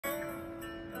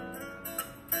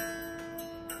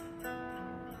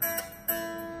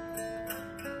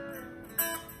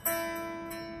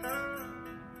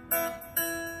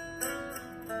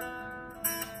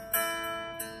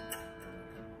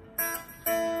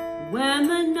when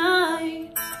the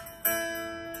night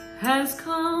has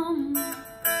come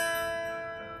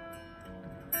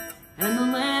and the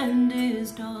land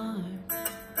is dark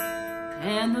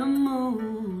and the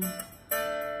moon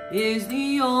is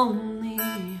the only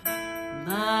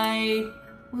light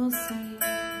we'll see.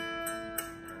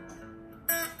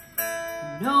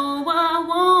 No, I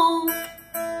won't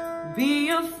be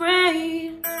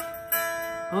afraid.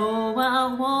 Oh,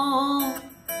 I won't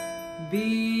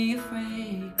be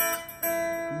afraid.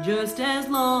 Just as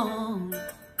long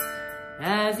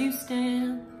as you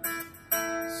stand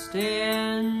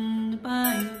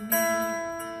by me.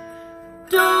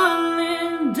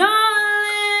 Darling,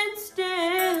 darling,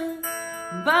 stand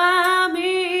by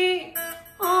me.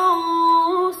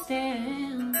 Oh,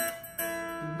 stand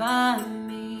by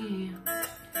me.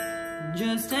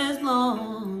 Just as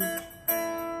long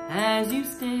as you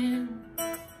stand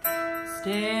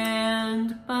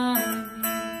by me.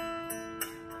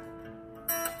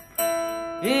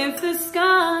 If the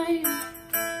sky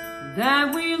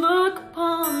that we look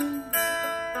upon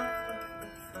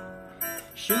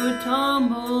should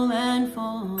tumble and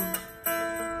fall,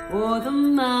 or the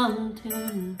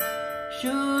mountain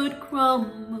should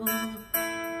crumble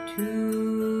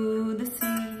to the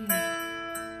sea,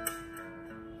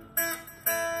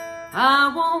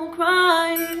 I won't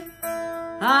cry,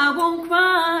 I won't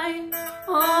cry,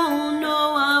 oh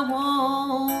no, I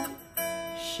won't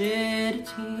shed a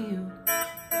tear.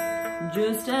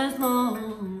 Just as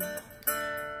long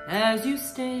as you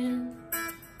stand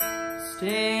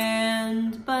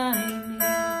by me.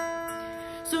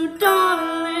 So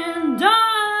darling,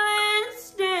 darling,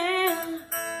 stand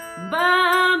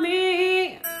by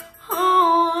me.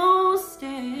 Oh,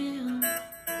 stand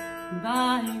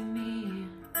by me.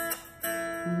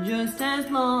 Just as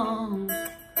long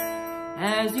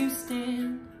as you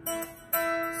stand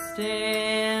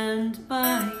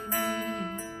by me.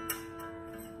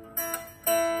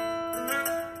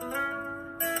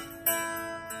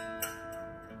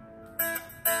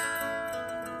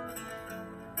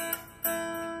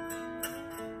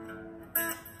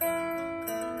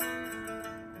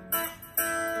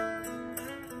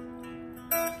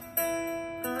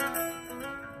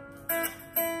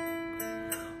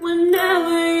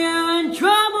 Whenever you're in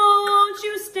trouble, won't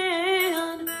you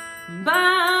stand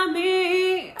by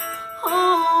me?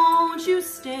 Oh, won't you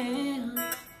stand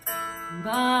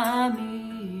by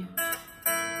me?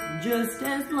 Just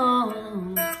as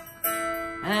long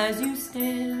as you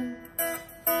stand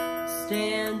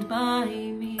by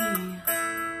me.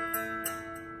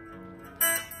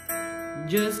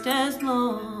 Just as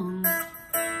long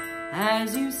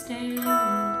as you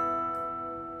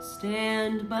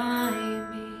stand by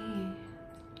me.